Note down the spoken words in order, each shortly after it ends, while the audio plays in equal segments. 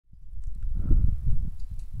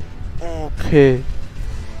Okay.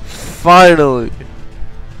 Finally.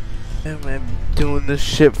 Damn, I'm doing this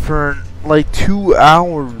shit for like 2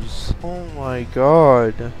 hours. Oh my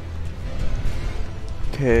god.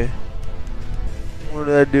 Okay. What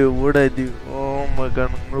did I do? What did I do? Oh my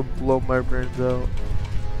god, I'm gonna blow my brains out.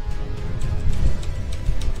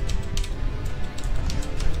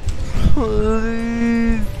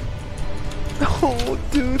 Please.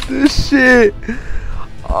 Don't do this shit.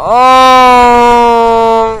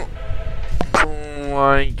 Oh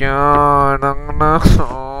my god, I'm gonna.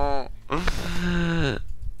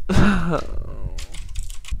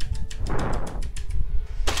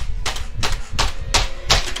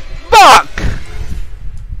 Fuck!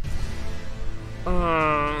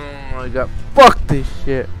 Oh my god, fuck this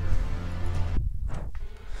shit.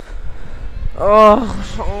 Oh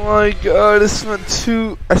my god, I spent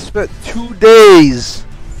 2 days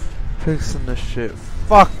fixing this shit.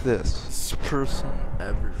 Fuck this person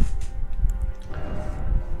ever.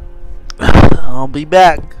 I'll be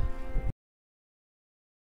back.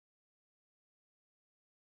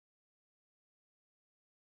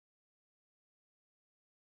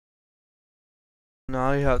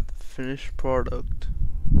 Now I have the finished product.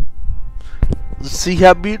 Let's see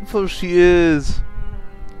how beautiful she is.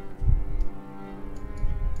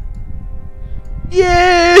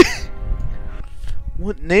 Yay!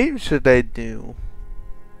 What name should I do?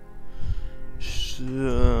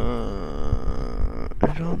 I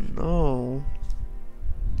don't know.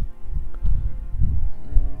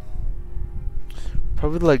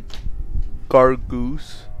 Probably like Gar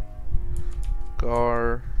Goose.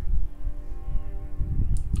 Gar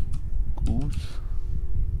Goose.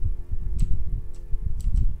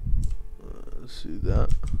 Let's see that.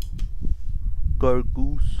 Gar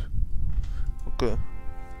Goose. Okay.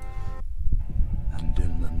 And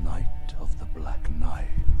in the night of the black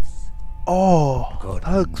knives, oh,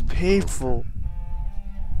 that looks painful.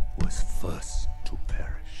 Was first to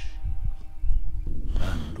perish,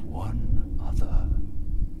 and one other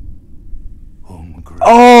whom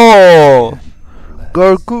oh,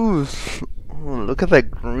 Gar Goose. Oh, look at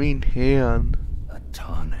that green hand. A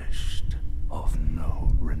tarnished of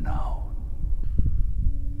no renown.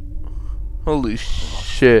 Holy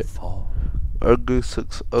shit. Gar Goose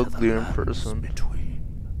looks ugly in person.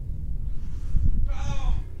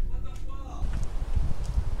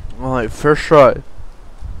 Alright, first try.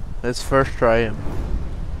 Let's first try him.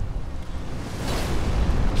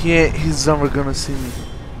 He's never gonna see me.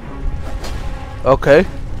 Okay,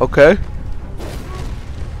 okay.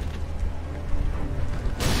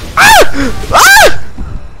 Ah! Ah!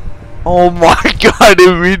 Oh my god,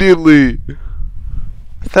 immediately. I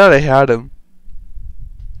thought I had him.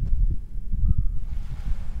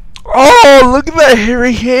 Oh, look at that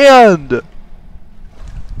hairy hand!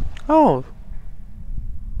 Oh.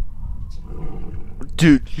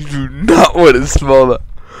 Dude, you do not want to smell that.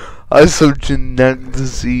 I have some genetic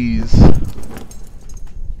disease.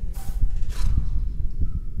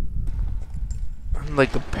 I'm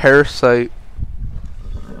like a parasite.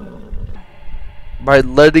 By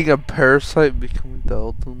letting a parasite become the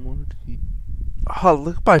Elden Lord. Oh,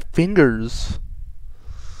 look at my fingers.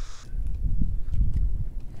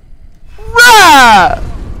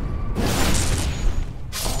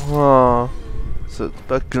 Oh, so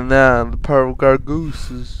back now, the power of Gar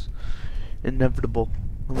Goose is inevitable.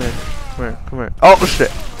 Come here, come here, come here. Oh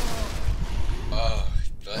shit! Oh,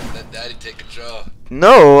 let Daddy take control.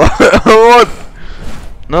 No,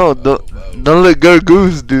 no, don't let Gar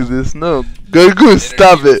Goose do this. No, Gar Goose,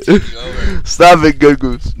 stop it! Stop it, Gar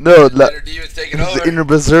Goose. No, the inner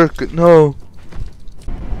berserker. No,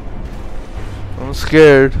 I'm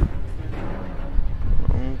scared.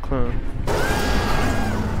 Okay.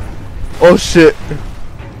 Oh shit.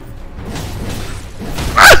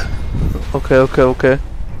 Okay, okay, okay.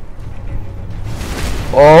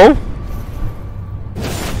 Oh.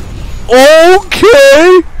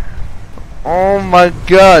 Okay. Oh my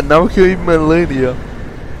god, now we can eat Melania.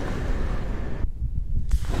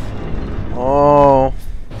 Oh.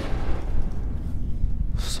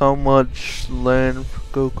 So much land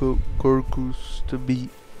for Gar Goose to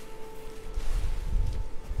beat.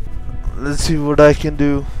 Let's see what I can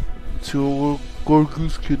do. See what Gar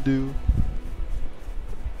Goose can do.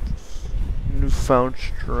 Newfound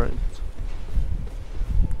strength.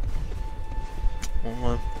 Hold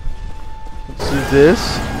on. Let's do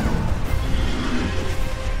this.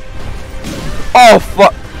 Oh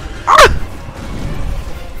fuck! Ah!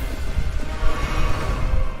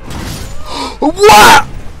 What?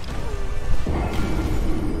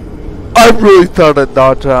 I really thought I'd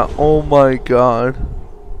dodge that. Oh my god.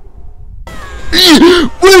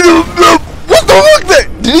 Wait a minute! What the fuck?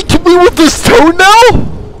 Did he kill me with this?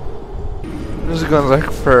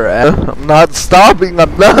 stopping.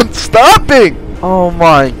 I'm not stopping. Oh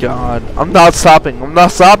my god. I'm not stopping. I'm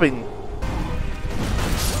not stopping.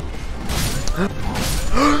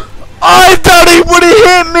 I thought he would have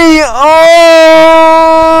hit me. Oh.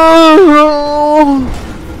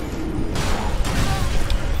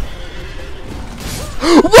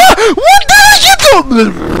 What did you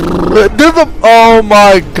do? Oh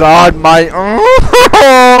my god, my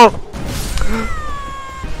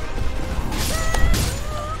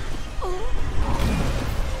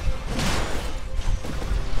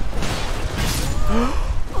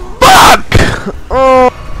fuck!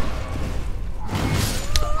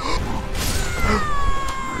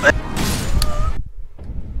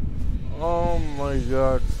 Oh my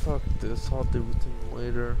god, fuck this. I'll deal with him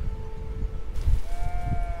later.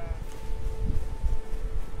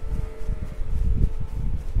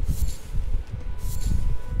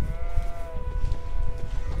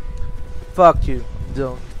 Fuck you. I'm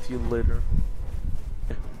dealing with you later.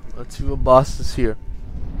 Let's see what boss is here.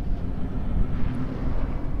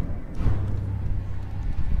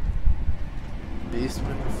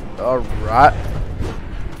 Basement. Alright.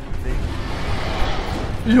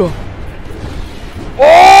 Yeah.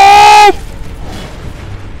 Oh!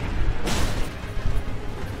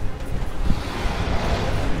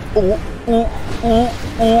 Oh, oh, oh,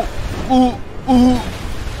 oh, oh, oh.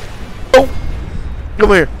 Oh! Come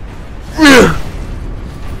here.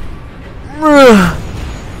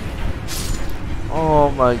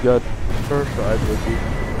 Oh my god. First ride with you.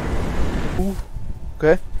 Ooh.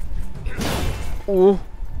 Okay. Ooh.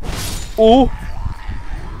 Ooh.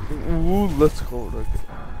 Ooh, let's go. Okay.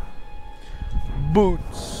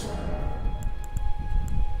 Boots.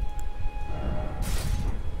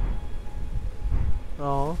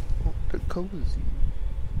 Oh, they're cozy.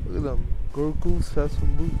 Look at them. Gar Goose has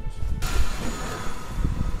some boots.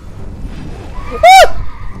 Ah!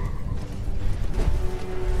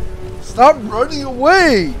 Stop running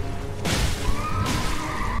away!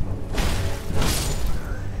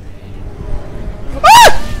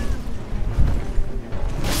 Ah!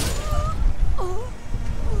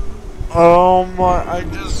 Oh my, I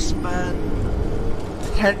just spent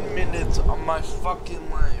 10 minutes on my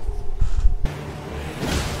fucking life.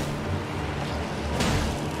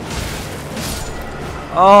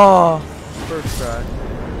 Oh, first try.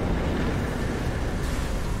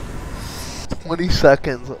 20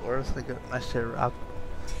 seconds or else I get my shit wrapped.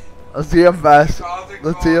 Let's see how fast.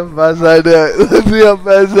 Let's see how fast I die. Let's see how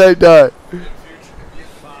fast I die.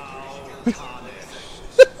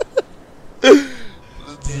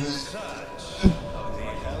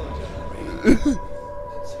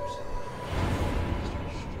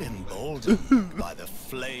 Emboldened by the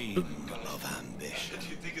flame of ambition. Do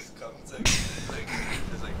you think his contact is like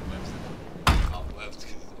top left?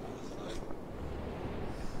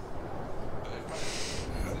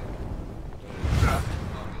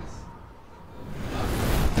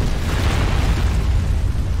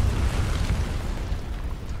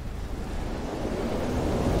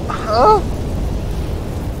 Huh?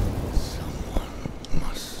 Someone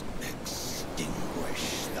must extinguish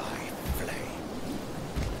thy flame.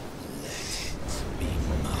 Let it be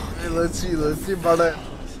mine. Hey, let's see about that.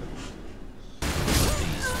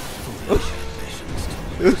 These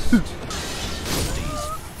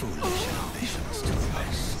foolish ambitions to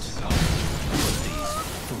rest. Put these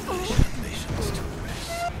foolish ambitions to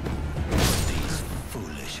rest. Put these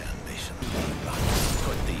foolish ambitions to rest.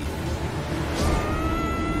 Put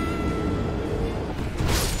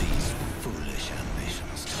these foolish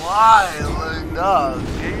ambitions to rest. Why? Like, dog.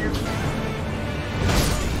 Get your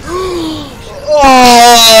Oh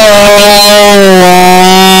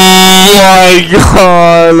my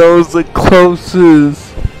god, that was the closest.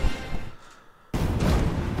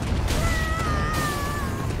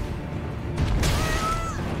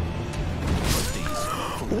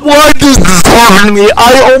 Why does this happen to me? I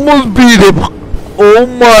almost beat him. Oh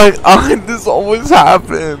my god, this always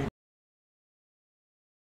happens.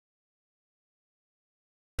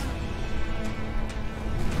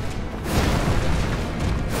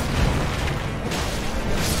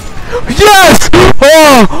 Yes!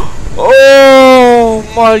 Oh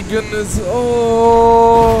my goodness.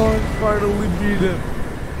 Oh, I finally beat him.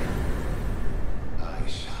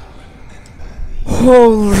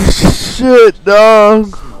 Holy shit,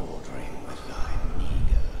 dog.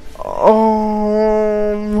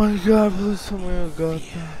 Oh my god, please tell me I got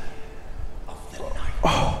that.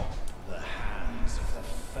 Oh.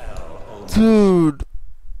 Dude.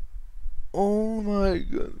 Oh my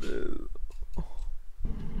goodness.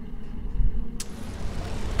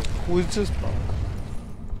 Who is this from?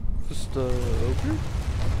 Just ogre?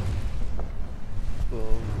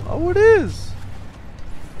 Oh, it is.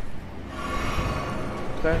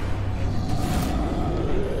 Okay.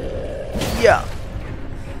 Yeah.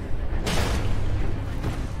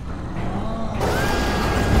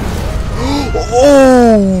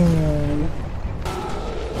 Oh!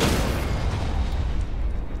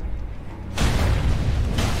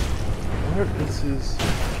 Where is his?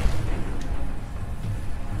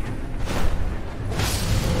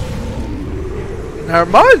 Never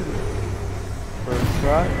mind. First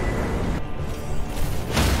try.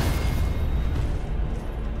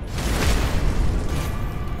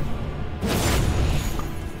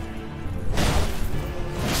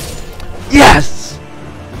 Yes!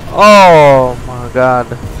 Oh my god.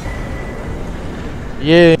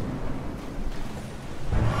 Yeah.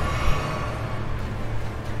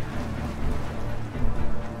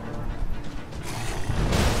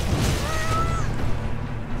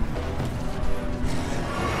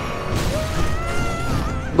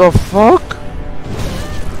 The fuck?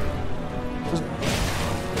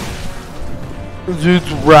 This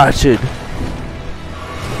dude's ratchet.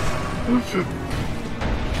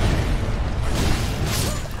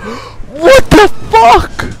 What the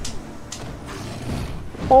fuck?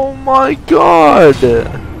 Oh my god.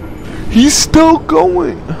 He's still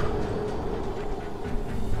going.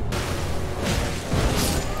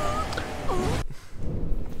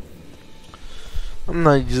 I'm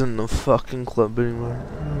not using the fucking club anymore.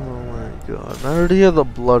 Oh my god. I already have the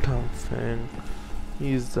Bloodhound thing.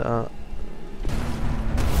 Use that.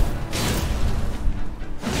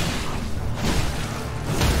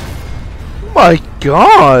 Oh my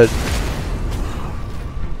god!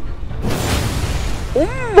 Oh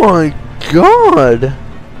my god!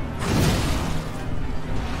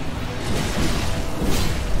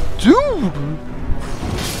 Dude!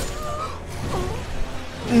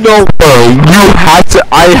 No way! You had to.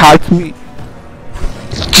 I had to.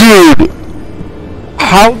 Dude!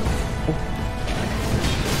 How?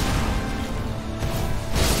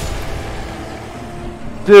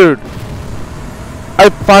 Dude! I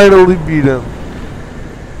finally beat him.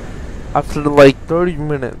 After like 30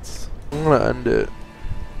 minutes. I'm gonna end it.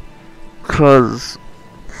 Cause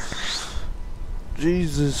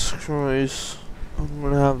Jesus Christ. I'm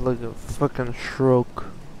gonna have like a fucking stroke.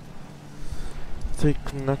 I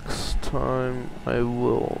think next time I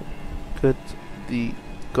will get the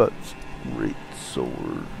Guts Great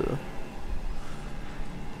Sword.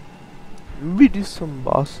 Maybe do some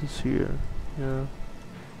bosses here. Yeah.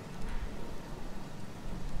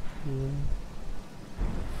 Yeah.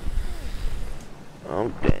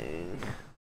 Okay.